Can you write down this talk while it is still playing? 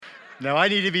Now, I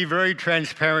need to be very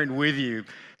transparent with you.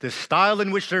 The style in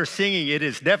which they're singing, it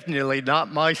is definitely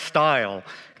not my style.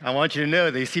 I want you to know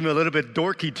they seem a little bit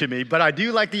dorky to me, but I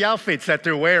do like the outfits that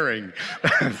they're wearing.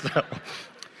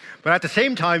 But at the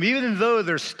same time, even though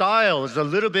their style is a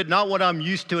little bit not what I'm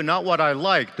used to and not what I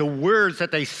like, the words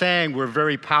that they sang were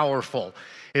very powerful.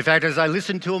 In fact, as I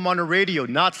listened to them on the radio,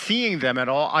 not seeing them at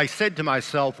all, I said to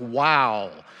myself, wow,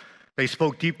 they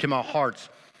spoke deep to my heart.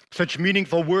 Such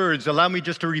meaningful words. Allow me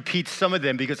just to repeat some of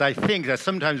them because I think that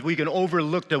sometimes we can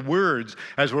overlook the words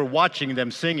as we're watching them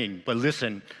singing. But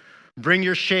listen, bring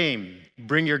your shame,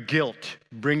 bring your guilt,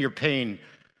 bring your pain.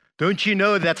 Don't you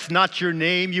know that's not your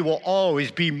name? You will always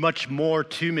be much more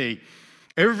to me.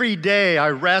 Every day I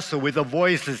wrestle with the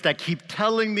voices that keep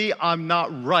telling me I'm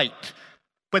not right.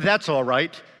 But that's all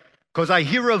right, because I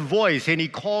hear a voice and he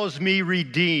calls me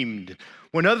redeemed.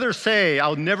 When others say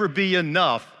I'll never be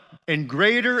enough, and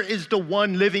greater is the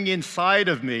one living inside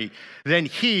of me than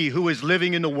he who is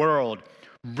living in the world.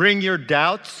 Bring your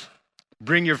doubts,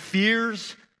 bring your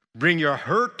fears, bring your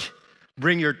hurt,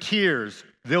 bring your tears.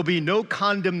 There'll be no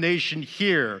condemnation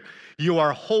here. You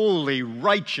are holy,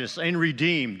 righteous, and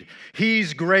redeemed.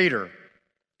 He's greater.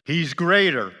 He's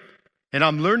greater. And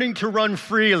I'm learning to run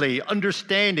freely,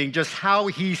 understanding just how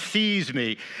he sees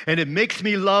me. And it makes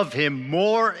me love him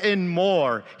more and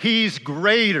more. He's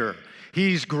greater.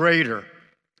 He's greater.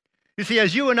 You see,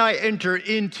 as you and I enter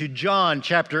into John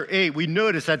chapter 8, we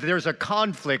notice that there's a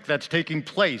conflict that's taking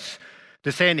place.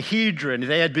 The Sanhedrin,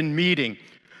 they had been meeting.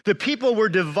 The people were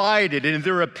divided in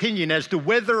their opinion as to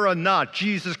whether or not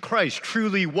Jesus Christ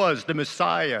truly was the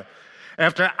Messiah.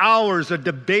 After hours of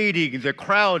debating, the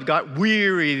crowd got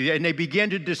weary and they began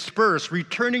to disperse,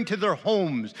 returning to their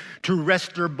homes to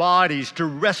rest their bodies, to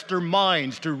rest their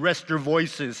minds, to rest their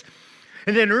voices.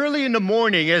 And then early in the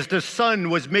morning, as the sun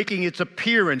was making its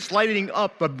appearance, lighting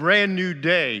up a brand new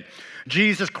day,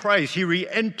 Jesus Christ, he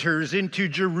re-enters into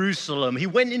Jerusalem. He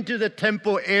went into the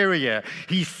temple area.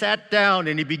 He sat down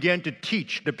and he began to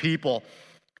teach the people.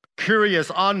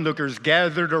 Curious onlookers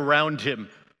gathered around him,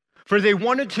 for they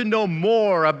wanted to know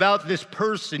more about this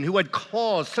person who had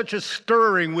caused such a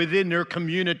stirring within their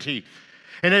community.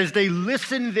 And as they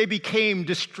listened, they became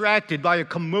distracted by a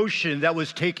commotion that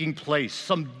was taking place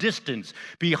some distance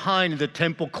behind the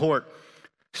temple court.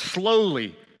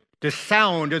 Slowly, the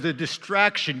sound of the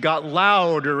distraction got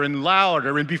louder and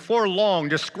louder, and before long,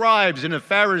 the scribes and the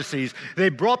Pharisees, they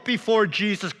brought before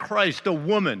Jesus Christ a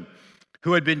woman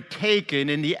who had been taken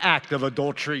in the act of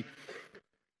adultery.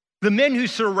 The men who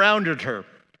surrounded her,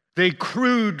 they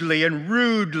crudely and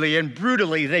rudely and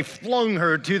brutally, they flung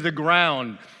her to the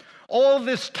ground. All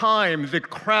this time, the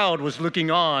crowd was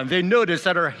looking on. They noticed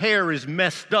that her hair is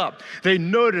messed up. They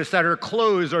noticed that her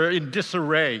clothes are in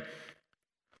disarray.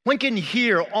 One can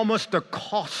hear almost the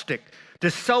caustic, the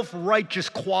self-righteous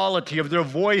quality of their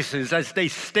voices as they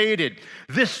stated,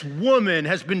 this woman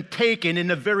has been taken in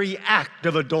the very act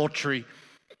of adultery.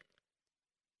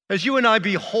 As you and I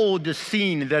behold the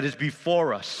scene that is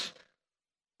before us,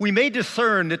 we may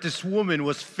discern that this woman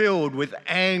was filled with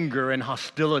anger and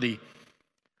hostility.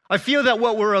 I feel that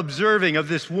what we're observing of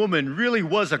this woman really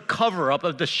was a cover-up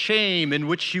of the shame in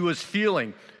which she was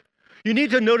feeling. You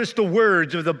need to notice the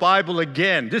words of the Bible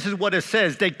again. This is what it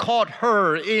says. They caught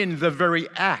her in the very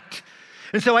act.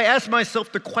 And so I asked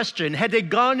myself the question, had they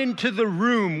gone into the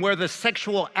room where the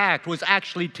sexual act was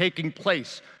actually taking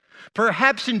place?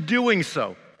 Perhaps in doing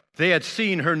so, they had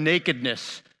seen her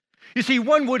nakedness. You see,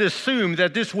 one would assume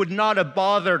that this would not have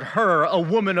bothered her, a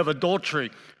woman of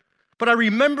adultery. But I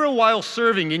remember while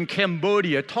serving in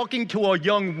Cambodia, talking to a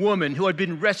young woman who had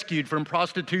been rescued from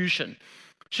prostitution.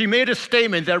 She made a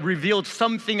statement that revealed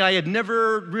something I had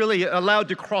never really allowed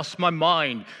to cross my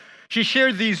mind. She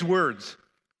shared these words,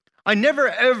 I never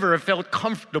ever felt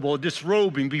comfortable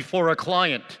disrobing before a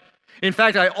client. In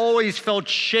fact, I always felt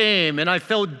shame and I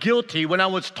felt guilty when I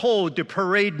was told to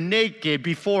parade naked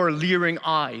before leering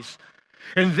eyes.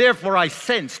 And therefore I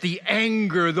sensed the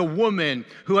anger the woman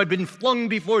who had been flung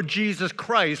before Jesus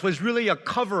Christ was really a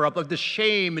cover-up of the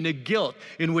shame and the guilt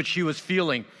in which she was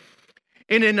feeling.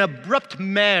 In an abrupt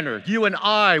manner, you and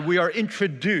I, we are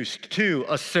introduced to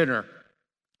a sinner.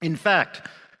 In fact,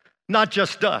 not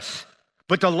just us,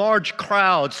 but the large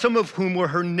crowd, some of whom were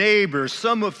her neighbors,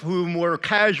 some of whom were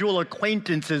casual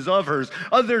acquaintances of hers,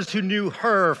 others who knew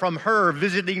her from her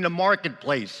visiting the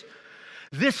marketplace.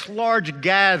 This large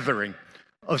gathering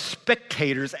of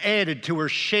spectators added to her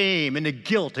shame and the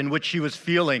guilt in which she was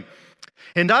feeling.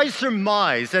 And I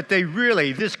surmise that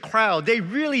this crowd, they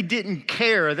really didn't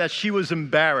care that she was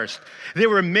embarrassed. They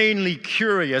were mainly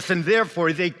curious, and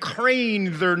therefore they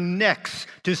craned their necks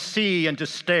to see and to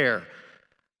stare.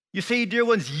 You see, dear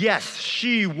ones, yes,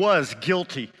 she was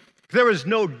guilty. There is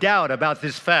no doubt about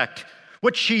this fact.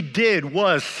 What she did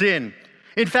was sin.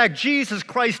 In fact, Jesus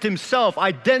Christ himself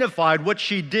identified what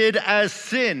she did as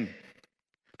sin.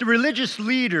 The religious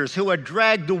leaders who had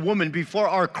dragged the woman before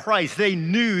our Christ, they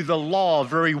knew the law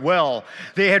very well.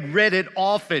 They had read it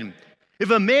often. If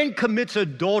a man commits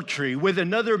adultery with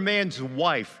another man's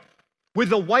wife, with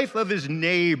the wife of his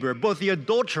neighbor, both the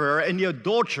adulterer and the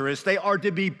adulteress, they are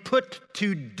to be put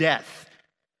to death.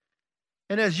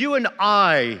 And as you and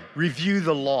I review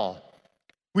the law,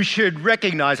 we should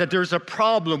recognize that there's a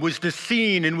problem with the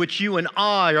scene in which you and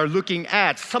I are looking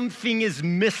at. Something is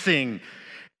missing.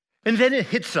 And then it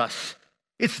hits us.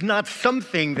 It's not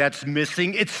something that's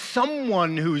missing, it's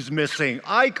someone who's missing.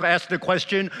 I asked the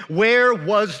question, where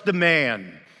was the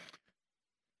man?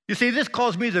 You see, this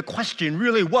caused me to question,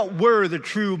 really, what were the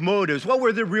true motives? What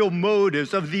were the real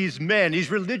motives of these men,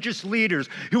 these religious leaders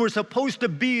who were supposed to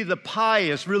be the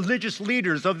pious religious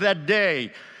leaders of that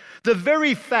day? The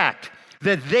very fact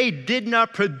that they did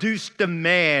not produce the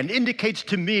man indicates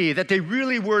to me that they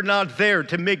really were not there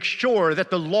to make sure that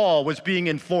the law was being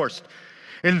enforced.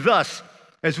 And thus,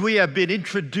 as we have been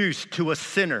introduced to a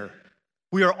sinner,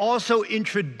 we are also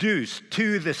introduced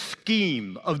to the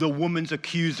scheme of the woman's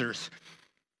accusers.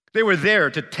 They were there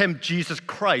to tempt Jesus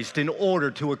Christ in order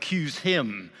to accuse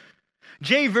him.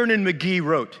 J. Vernon McGee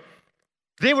wrote,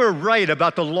 "They were right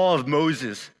about the law of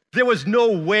Moses. There was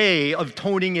no way of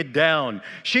toning it down.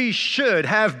 She should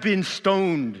have been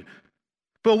stoned."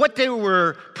 But what they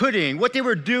were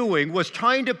doing was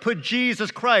trying to put Jesus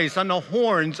Christ on the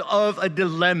horns of a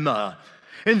dilemma.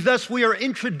 And thus we are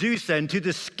introduced then to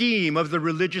the scheme of the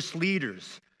religious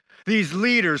leaders. These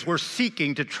leaders were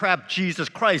seeking to trap Jesus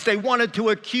Christ. They wanted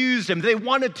to accuse him. They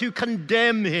wanted to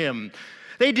condemn him.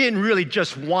 They didn't really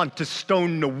just want to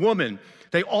stone the woman.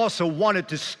 They also wanted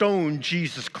to stone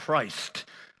Jesus Christ.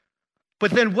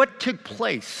 But then what took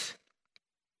place?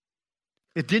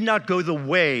 It did not go the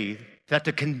way that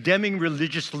the condemning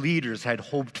religious leaders had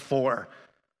hoped for.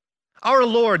 Our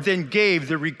Lord then gave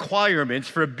the requirements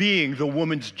for being the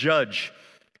woman's judge.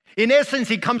 In essence,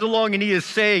 he comes along and he is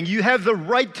saying, you have the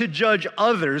right to judge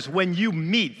others when you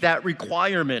meet that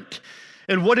requirement.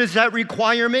 And what is that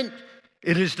requirement?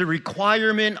 It is the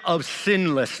requirement of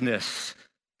sinlessness.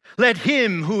 Let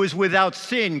him who is without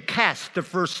sin cast the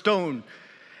first stone.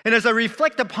 And as I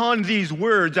reflect upon these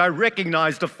words, I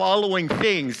recognize the following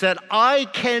things: that I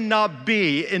cannot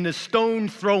be in the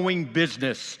stone-throwing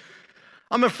business.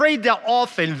 I'm afraid that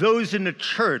often those in the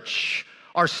church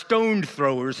are stone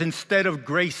throwers instead of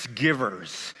grace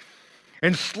givers.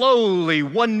 And slowly,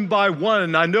 one by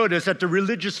one, I notice that the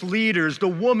religious leaders, the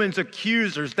woman's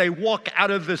accusers, they walk out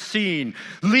of the scene,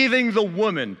 leaving the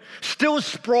woman still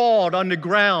sprawled on the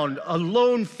ground, a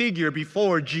lone figure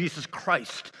before Jesus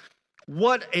Christ.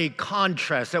 What a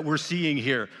contrast that we're seeing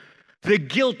here. The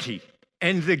guilty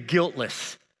and the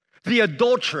guiltless, the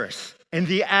adulteress and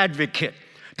the advocate,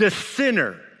 the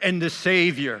sinner and the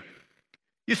Savior.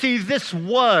 You see, this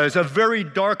was a very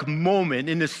dark moment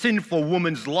in the sinful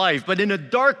woman's life, but in the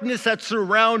darkness that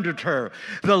surrounded her,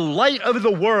 the light of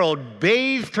the world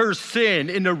bathed her sin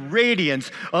in the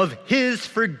radiance of his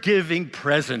forgiving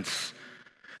presence.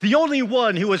 The only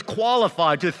one who was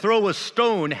qualified to throw a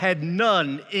stone had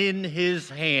none in his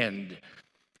hand.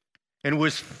 And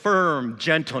with firm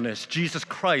gentleness, Jesus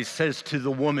Christ says to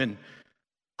the woman,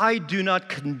 I do not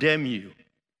condemn you.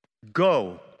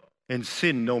 Go and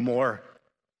sin no more.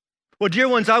 Well, dear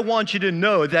ones, I want you to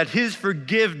know that his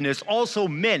forgiveness also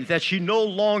meant that she no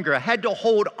longer had to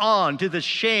hold on to the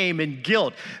shame and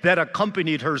guilt that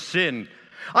accompanied her sin.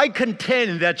 I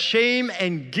contend that shame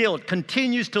and guilt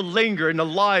continues to linger in the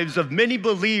lives of many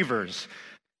believers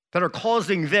that are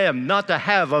causing them not to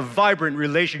have a vibrant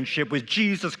relationship with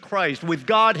Jesus Christ, with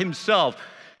God himself.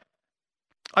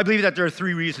 I believe that there are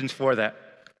three reasons for that.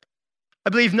 I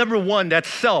believe, number one, that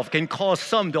self can cause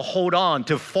some to hold on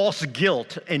to false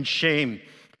guilt and shame.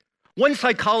 One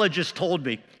psychologist told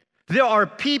me, there are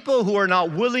people who are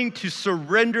not willing to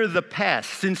surrender the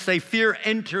past since they fear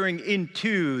entering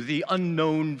into the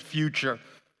unknown future.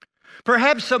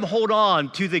 Perhaps some hold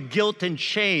on to the guilt and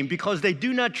shame because they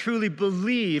do not truly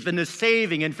believe in the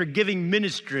saving and forgiving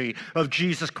ministry of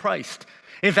Jesus Christ.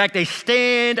 In fact, they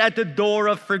stand at the door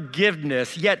of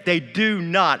forgiveness, yet they do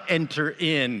not enter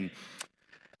in.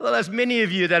 Well, as many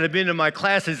of you that have been in my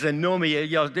classes and know me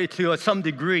to some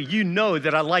degree, you know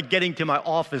that I like getting to my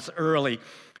office early.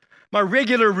 My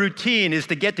regular routine is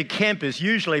to get to campus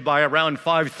usually by around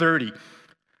 5:30.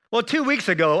 Well, 2 weeks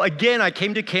ago, again, I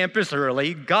came to campus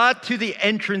early, got to the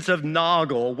entrance of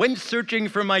Noggle, went searching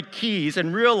for my keys,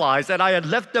 and realized that I had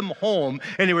left them home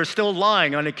and they were still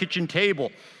lying on a kitchen table.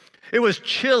 It was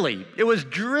chilly, it was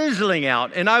drizzling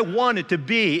out, and I wanted to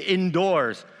be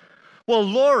indoors. Well,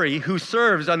 Lori, who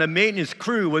serves on the maintenance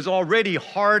crew, was already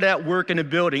hard at work in the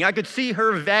building. I could see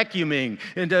her vacuuming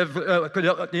in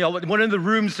one of the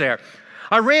rooms there.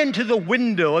 I ran to the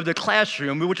window of the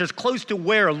classroom, which is close to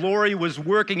where Lori was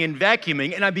working and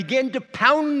vacuuming, and I began to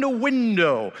pound the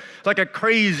window like a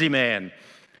crazy man.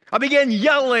 I began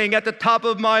yelling at the top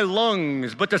of my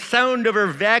lungs, but the sound of her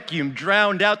vacuum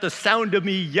drowned out the sound of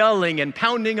me yelling and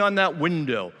pounding on that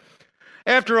window.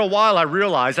 After a while, I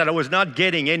realized that I was not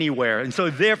getting anywhere, and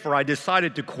so therefore I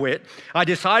decided to quit. I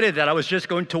decided that I was just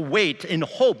going to wait in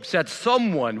hopes that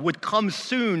someone would come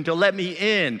soon to let me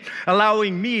in,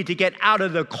 allowing me to get out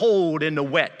of the cold and the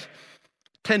wet.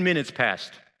 10 minutes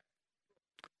passed.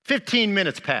 15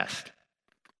 minutes passed.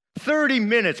 30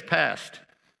 minutes passed.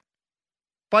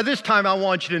 By this time, I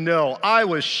want you to know, I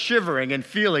was shivering and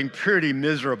feeling pretty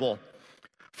miserable.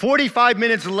 45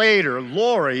 minutes later,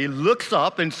 Lori looks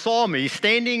up and saw me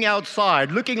standing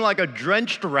outside, looking like a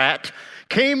drenched rat,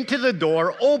 came to the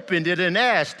door, opened it, and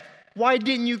asked, "Why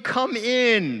didn't you come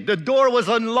in? The door was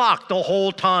unlocked the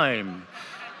whole time."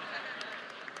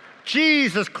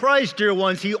 Jesus Christ, dear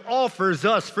ones, he offers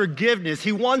us forgiveness.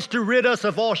 He wants to rid us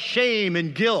of all shame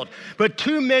and guilt. But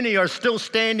too many are still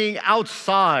standing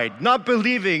outside, not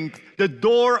believing the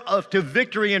door to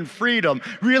victory and freedom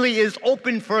really is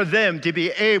open for them to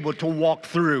be able to walk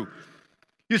through.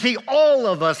 You see, all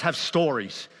of us have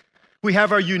stories. We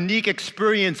have our unique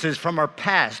experiences from our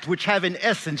past, which have in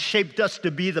essence shaped us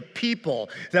to be the people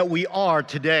that we are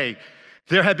today.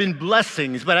 There have been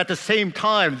blessings, but at the same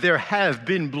time, there have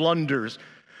been blunders.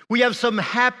 We have some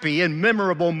happy and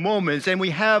memorable moments, and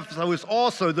we have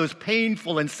also those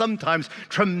painful and sometimes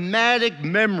traumatic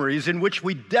memories in which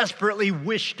we desperately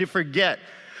wish to forget.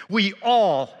 We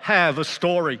all have a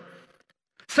story.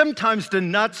 Sometimes the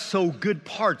not so good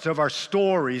parts of our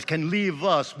stories can leave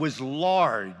us with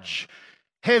large,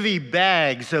 heavy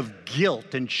bags of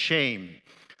guilt and shame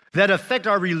that affect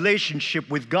our relationship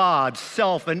with God,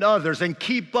 self, and others, and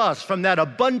keep us from that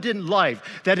abundant life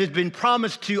that has been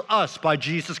promised to us by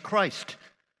Jesus Christ.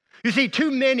 You see,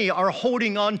 too many are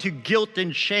holding on to guilt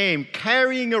and shame,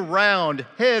 carrying around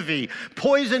heavy,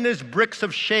 poisonous bricks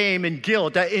of shame and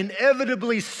guilt that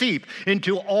inevitably seep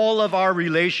into all of our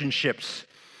relationships.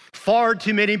 Far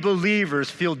too many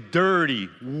believers feel dirty,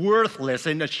 worthless,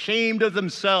 and ashamed of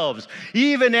themselves,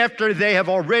 even after they have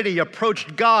already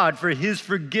approached God for his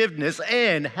forgiveness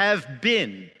and have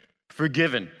been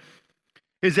forgiven.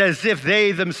 It's as if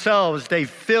they themselves, they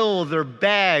fill their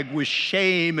bag with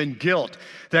shame and guilt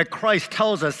that Christ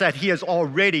tells us that he has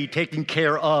already taken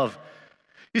care of.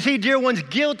 You see, dear ones,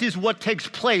 guilt is what takes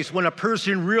place when a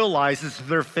person realizes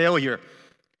their failure.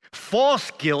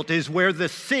 False guilt is where the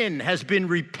sin has been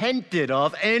repented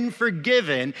of and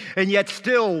forgiven, and yet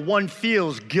still one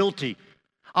feels guilty.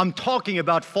 I'm talking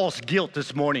about false guilt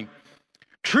this morning.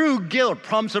 True guilt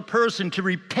prompts a person to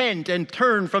repent and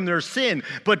turn from their sin,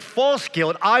 but false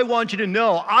guilt, I want you to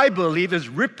know, I believe is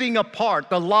ripping apart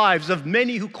the lives of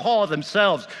many who call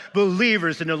themselves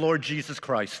believers in the Lord Jesus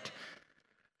Christ.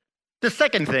 The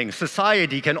second thing,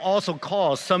 society can also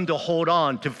cause some to hold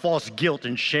on to false guilt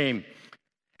and shame.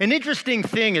 An interesting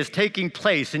thing is taking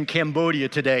place in Cambodia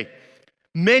today.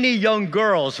 Many young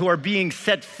girls who are being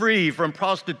set free from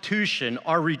prostitution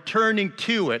are returning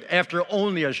to it after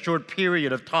only a short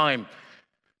period of time.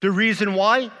 The reason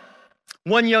why?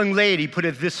 One young lady put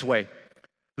it this way: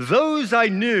 "Those I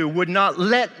knew would not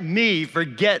let me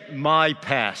forget my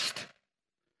past."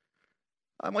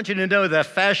 I want you to know that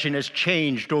fashion has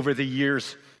changed over the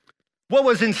years. What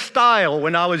was in style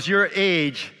when I was your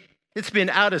age, it's been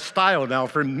out of style now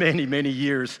for many, many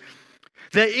years.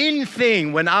 The in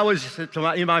thing when I was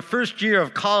in my first year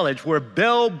of college were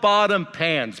bell-bottom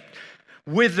pants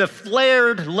with the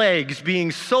flared legs being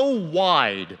so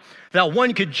wide that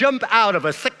one could jump out of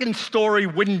a second-story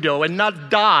window and not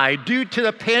die due to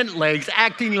the pant legs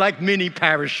acting like mini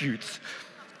parachutes.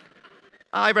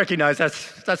 I recognize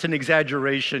that's an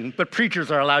exaggeration, but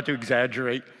preachers are allowed to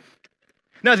exaggerate.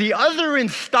 Now, the other in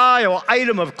style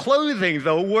item of clothing,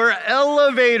 though, were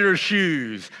elevator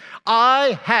shoes.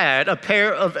 I had a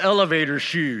pair of elevator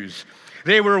shoes.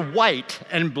 They were white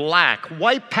and black,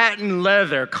 white patent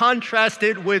leather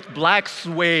contrasted with black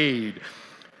suede.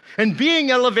 And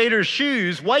being elevator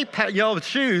shoes,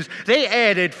 shoes, they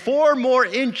added 4 more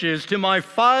inches to my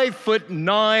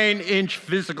 5'9"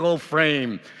 physical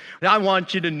frame. I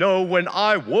want you to know when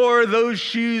I wore those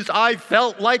shoes, I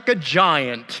felt like a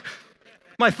giant.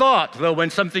 My thought, though,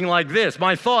 went something like this.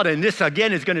 My thought, and this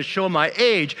again is going to show my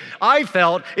age, I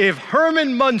felt if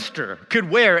Herman Munster could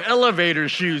wear elevator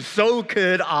shoes, so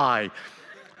could I.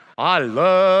 I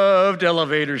loved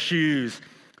elevator shoes.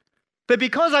 But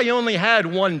because I only had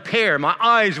one pair, my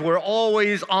eyes were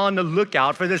always on the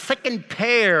lookout for the second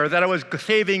pair that I was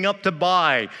saving up to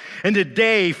buy. And the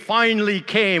day finally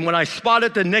came when I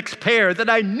spotted the next pair that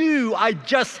I knew I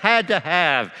just had to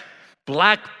have.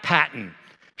 Black patent,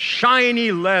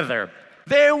 shiny leather.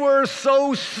 They were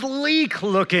so sleek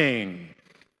looking.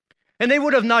 And they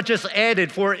would have not just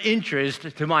added 4 inches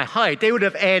to my height, they would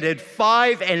have added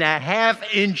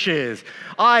 5.5 inches.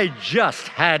 I just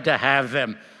had to have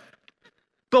them.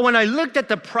 But when I looked at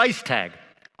the price tag,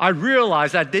 I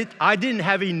realized I didn't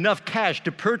have enough cash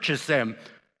to purchase them,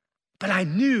 but I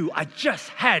knew I just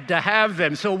had to have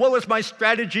them. So what was my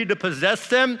strategy to possess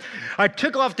them? I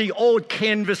took off the old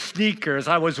canvas sneakers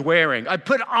I was wearing. I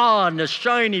put on the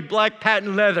shiny black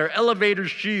patent leather elevator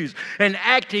shoes, and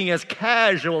acting as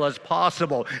casual as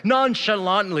possible,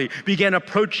 nonchalantly began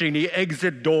approaching the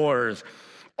exit doors,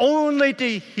 only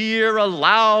to hear a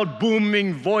loud,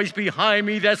 booming voice behind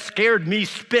me that scared me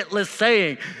spitless,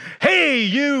 saying, "Hey,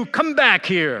 you, come back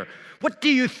here. What do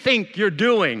you think you're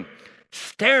doing?"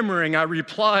 Stammering, I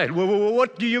replied, "Well,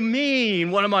 what do you mean?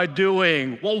 What am I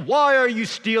doing? Well, why are you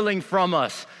stealing from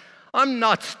us?" "I'm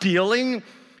not stealing."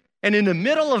 And in the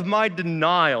middle of my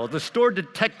denial, the store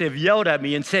detective yelled at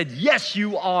me and said, "Yes,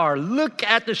 you are. Look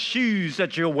at the shoes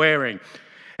that you're wearing."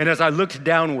 And as I looked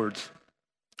downwards,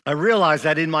 I realized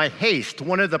that in my haste,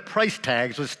 one of the price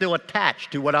tags was still attached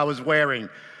to what I was wearing.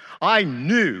 I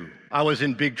knew I was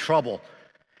in big trouble.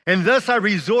 And thus I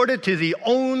resorted to the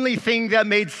only thing that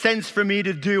made sense for me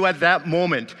to do at that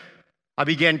moment. I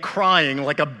began crying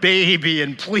like a baby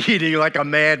and pleading like a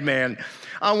madman.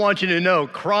 I want you to know,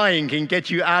 crying can get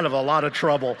you out of a lot of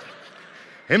trouble.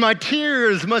 And my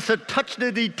tears must have touched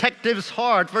the detective's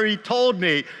heart, for he told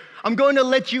me, "I'm going to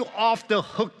let you off the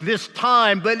hook this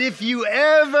time, but if you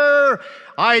ever..."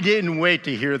 I didn't wait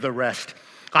to hear the rest.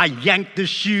 I yanked the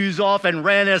shoes off and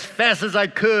ran as fast as I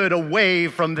could away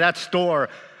from that store.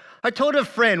 I told a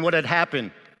friend what had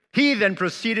happened. He then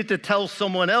proceeded to tell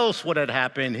someone else what had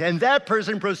happened, and that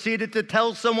person proceeded to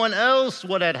tell someone else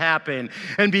what had happened.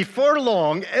 And before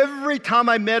long, every time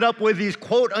I met up with these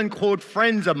quote-unquote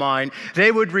friends of mine,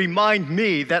 they would remind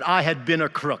me that I had been a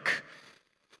crook.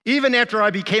 Even after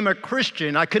I became a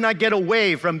Christian, I could not get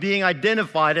away from being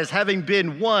identified as having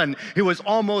been one who was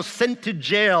almost sent to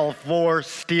jail for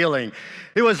stealing.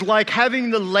 It was like having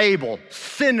the label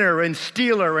sinner and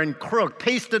stealer and crook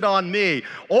pasted on me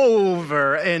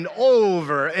over and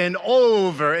over and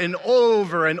over and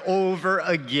over and over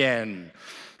again.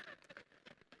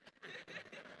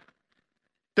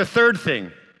 The third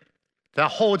thing that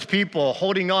holds people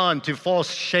holding on to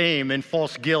false shame and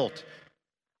false guilt,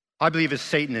 I believe, is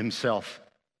Satan himself.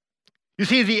 You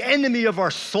see, the enemy of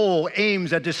our soul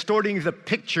aims at distorting the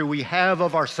picture we have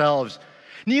of ourselves.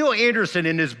 Neil Anderson,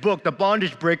 in his book, The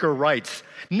Bondage Breaker, writes,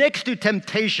 "Next to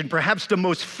temptation, perhaps the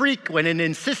most frequent and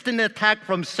insistent attack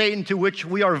from Satan to which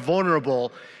we are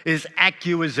vulnerable is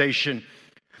accusation.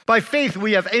 By faith,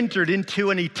 we have entered into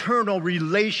an eternal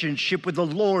relationship with the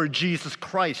Lord Jesus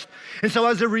Christ. And so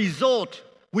as a result,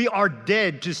 we are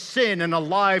dead to sin and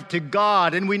alive to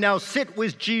God, and we now sit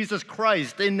with Jesus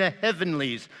Christ in the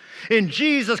heavenlies. In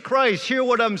Jesus Christ, hear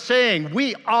what I'm saying,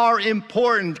 we are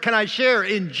important. Can I share?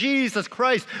 In Jesus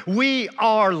Christ, we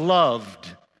are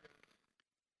loved."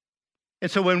 And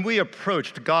so when we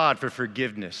approached God for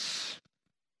forgiveness,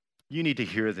 you need to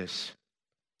hear this.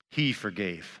 He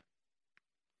forgave.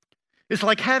 It's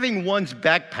like having one's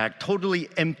backpack totally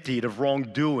emptied of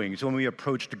wrongdoings when we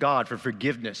approached God for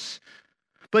forgiveness.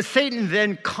 But Satan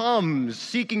then comes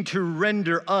seeking to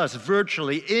render us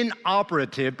virtually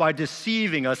inoperative by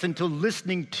deceiving us into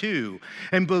listening to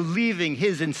and believing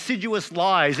his insidious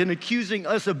lies and accusing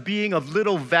us of being of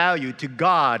little value to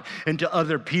God and to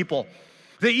other people.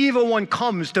 The evil one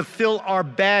comes to fill our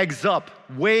bags up,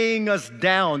 weighing us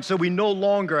down so we no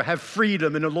longer have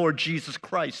freedom in the Lord Jesus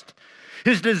Christ.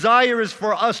 His desire is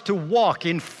for us to walk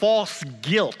in false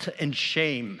guilt and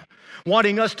shame,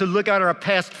 wanting us to look at our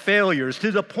past failures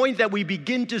to the point that we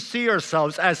begin to see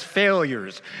ourselves as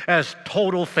failures, as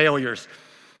total failures,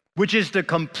 which is the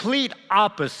complete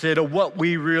opposite of what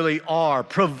we really are,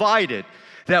 provided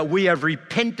that we have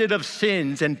repented of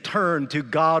sins and turned to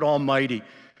God Almighty.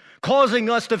 Causing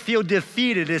us to feel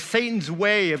defeated is Satan's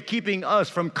way of keeping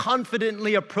us from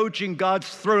confidently approaching God's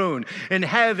throne and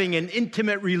having an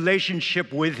intimate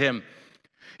relationship with him.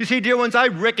 You see, dear ones, I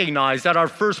recognize that our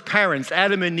first parents,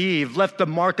 Adam and Eve, left the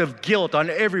mark of guilt on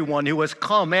everyone who has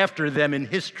come after them in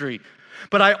history.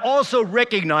 But I also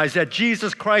recognize that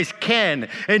Jesus Christ can,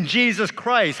 and Jesus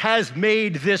Christ has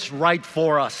made this right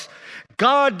for us.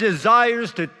 God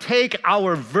desires to take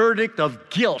our verdict of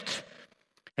guilt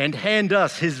and hand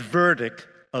us his verdict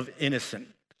of innocence.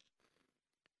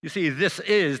 You see, this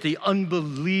is the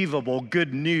unbelievable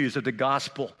good news of the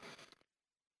gospel.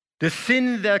 The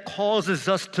sin that causes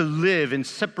us to live in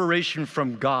separation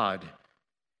from God,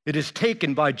 it is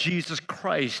taken by Jesus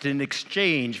Christ in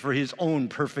exchange for his own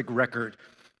perfect record.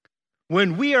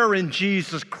 When we are in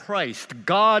Jesus Christ,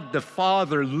 God the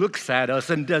Father looks at us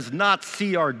and does not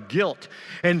see our guilt,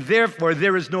 and therefore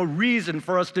there is no reason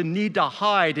for us to need to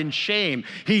hide in shame.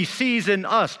 He sees in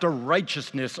us the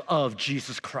righteousness of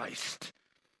Jesus Christ.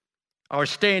 Our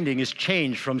standing is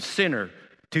changed from sinner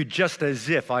to just as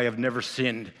if I have never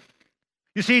sinned.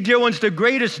 You see, dear ones, the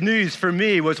greatest news for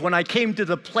me was when I came to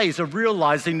the place of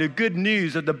realizing the good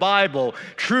news of the Bible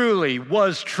truly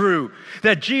was true.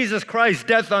 That Jesus Christ's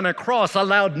death on a cross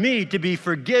allowed me to be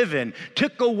forgiven,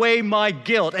 took away my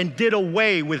guilt, and did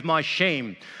away with my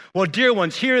shame. Well, dear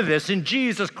ones, hear this. In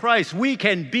Jesus Christ, we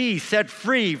can be set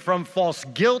free from false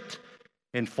guilt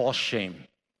and false shame.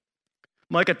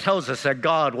 Micah tells us that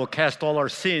God will cast all our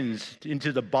sins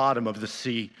into the bottom of the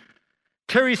sea.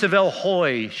 Terry Savelle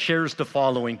Hoy shares the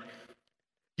following.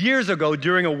 Years ago,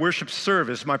 during a worship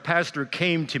service, my pastor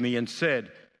came to me and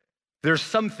said, "There's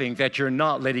something that you're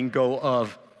not letting go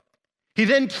of." He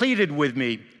then pleaded with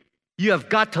me, "You have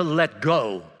got to let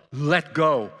go, let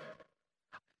go."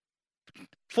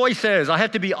 Foy says, "I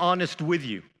have to be honest with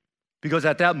you, because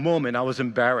at that moment I was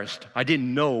embarrassed. I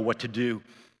didn't know what to do.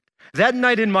 That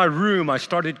night in my room, I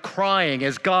started crying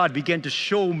as God began to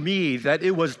show me that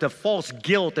it was the false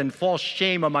guilt and false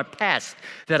shame of my past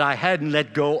that I hadn't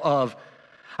let go of.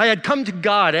 I had come to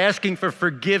God asking for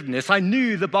forgiveness. I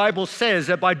knew the Bible says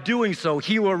that by doing so,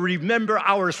 he will remember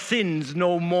our sins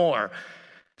no more,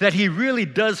 that he really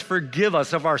does forgive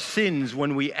us of our sins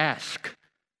when we ask.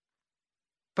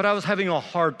 But I was having a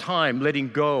hard time letting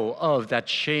go of that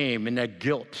shame and that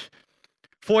guilt."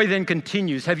 Foy then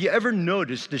continues, "Have you ever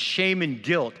noticed the shame and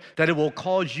guilt that it will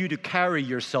cause you to carry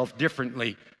yourself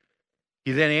differently?"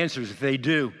 He then answers, "They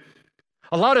do.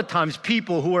 A lot of times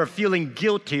people who are feeling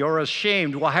guilty or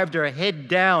ashamed will have their head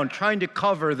down, trying to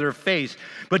cover their face.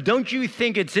 But don't you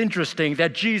think it's interesting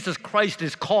that Jesus Christ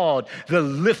is called the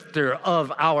lifter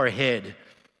of our head?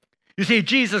 You see,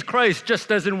 Jesus Christ just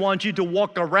doesn't want you to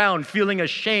walk around feeling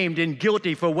ashamed and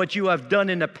guilty for what you have done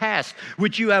in the past,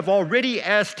 which you have already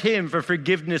asked him for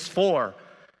forgiveness for."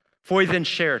 Foy then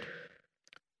shared,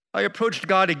 "I approached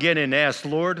God again and asked,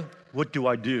 'Lord, what do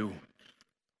I do?'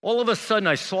 All of a sudden,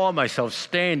 I saw myself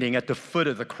standing at the foot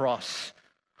of the cross.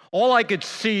 All I could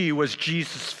see was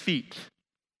Jesus' feet.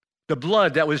 The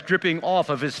blood that was dripping off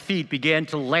of his feet began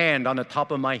to land on the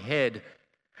top of my head.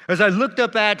 As I looked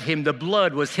up at him, the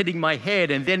blood was hitting my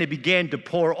head, and then it began to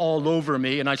pour all over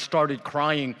me, and I started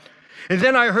crying. And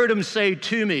then I heard him say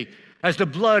to me, as the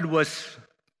blood was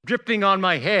dripping on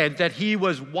my head, that he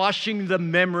was washing the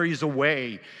memories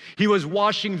away. He was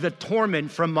washing the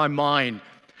torment from my mind.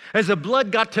 As the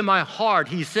blood got to my heart,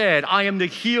 he said, 'I am the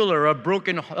healer of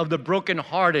the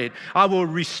brokenhearted. I will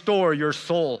restore your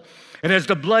soul.' And as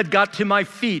the blood got to my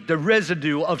feet, the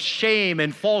residue of shame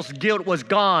and false guilt was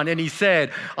gone. And he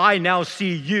said, 'I now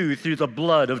see you through the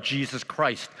blood of Jesus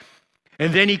Christ.'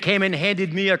 And then he came and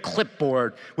handed me a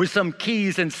clipboard with some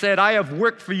keys and said, 'I have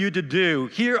work for you to do.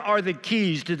 Here are the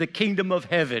keys to the kingdom of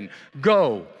heaven.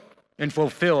 Go and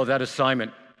fulfill that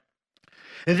assignment.'"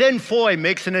 And then Foy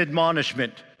makes an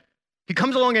admonishment. He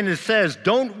comes along and it says,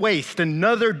 "Don't waste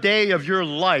another day of your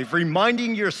life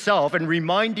reminding yourself and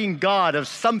reminding God of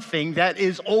something that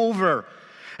is over.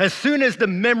 As soon as the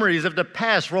memories of the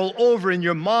past roll over in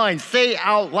your mind, say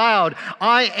out loud,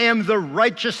 'I am the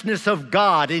righteousness of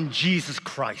God in Jesus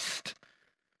Christ.'"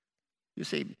 You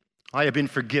see, I have been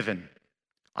forgiven.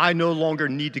 I no longer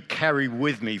need to carry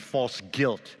with me false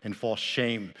guilt and false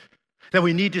shame. That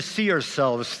we need to see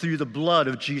ourselves through the blood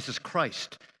of Jesus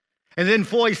Christ. And then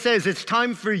Foy says, "It's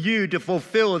time for you to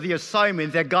fulfill the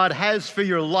assignment that God has for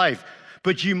your life,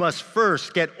 but you must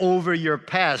first get over your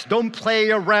past. Don't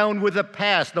play around with the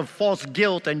past of false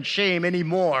guilt and shame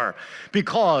anymore,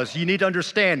 because you need to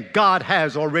understand God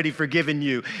has already forgiven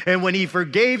you. And when he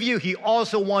forgave you, he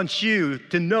also wants you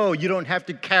to know you don't have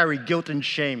to carry guilt and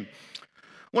shame."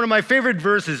 One of my favorite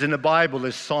verses in the Bible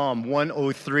is Psalm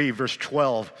 103, verse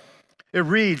 12. It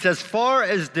reads, "As far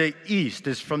as the east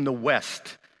is from the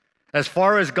west, as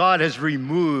far as God has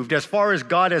removed, as far as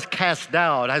God has cast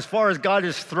out, as far as God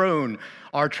has thrown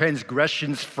our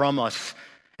transgressions from us.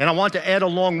 And I want to add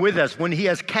along with us, when he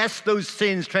has cast those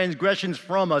sins, transgressions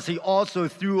from us, he also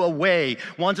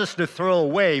wants us to throw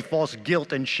away false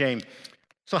guilt and shame.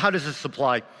 So how does this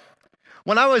apply?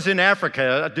 When I was in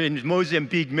Africa, in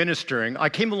Mozambique ministering, I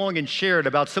came along and shared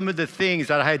about some of the things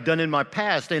that I had done in my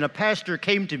past, and a pastor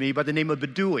came to me by the name of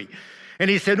Badui. And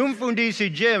he said,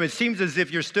 Mfundisi Jim, it seems as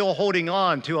if you're still holding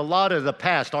on to a lot of the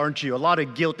past, aren't you? A lot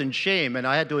of guilt and shame. And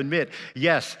I had to admit,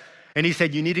 yes. And he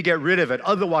said, you need to get rid of it.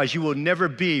 Otherwise, you will never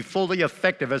be fully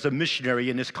effective as a missionary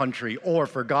in this country or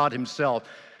for God himself.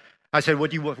 I said,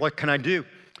 what can I do?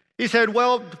 He said,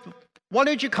 well, why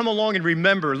don't you come along and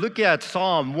remember, look at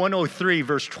Psalm 103,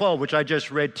 verse 12, which I just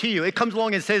read to you. It comes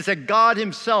along and says that God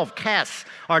himself casts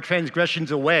our transgressions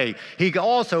away. He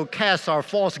also casts our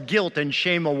false guilt and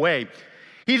shame away.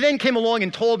 He then came along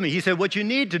and told me, he said, what you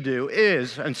need to do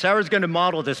is, and Sarah's going to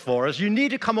model this for us, you need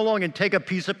to come along and take a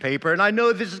piece of paper, and I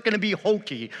know this is going to be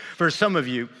hokey for some of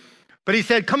you, but he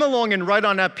said, come along and write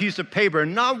on that piece of paper,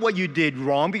 not what you did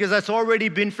wrong, because that's already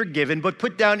been forgiven, but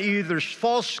put down either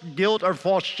false guilt or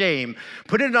false shame.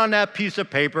 Put it on that piece of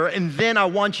paper, and then I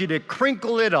want you to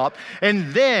crinkle it up,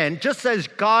 and then, just as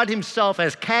God himself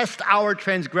has cast our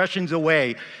transgressions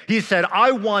away, he said,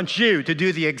 I want you to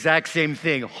do the exact same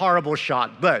thing. Horrible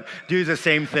shot, but do the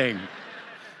same thing.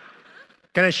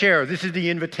 Can I share? This is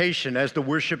the invitation as the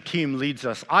worship team leads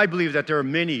us. I believe that there are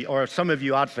many, or some of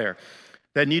you out there,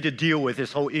 that need to deal with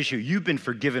this whole issue. You've been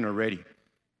forgiven already.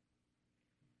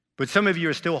 But some of you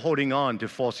are still holding on to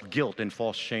false guilt and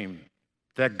false shame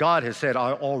that God has said,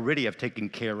 I already have taken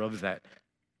care of that.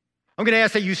 I'm going to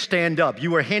ask that you stand up.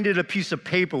 You were handed a piece of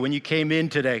paper when you came in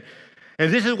today.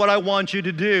 And this is what I want you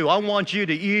to do. I want you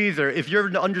to either, if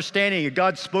you're understanding that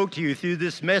God spoke to you through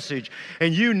this message,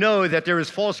 and you know that there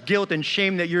is false guilt and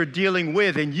shame that you're dealing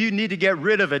with, and you need to get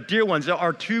rid of it. Dear ones, there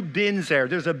are 2 bins there.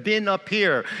 There's a bin up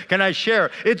here. Can I share?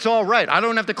 It's all right. I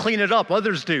don't have to clean it up.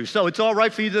 Others do. So it's all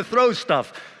right for you to throw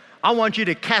stuff. I want you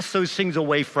to cast those things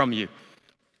away from you.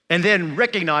 And then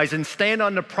recognize and stand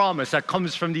on the promise that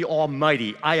comes from the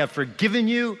Almighty. I have forgiven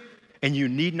you, and you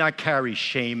need not carry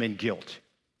shame and guilt.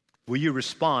 Will you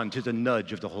respond to the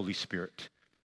nudge of the Holy Spirit?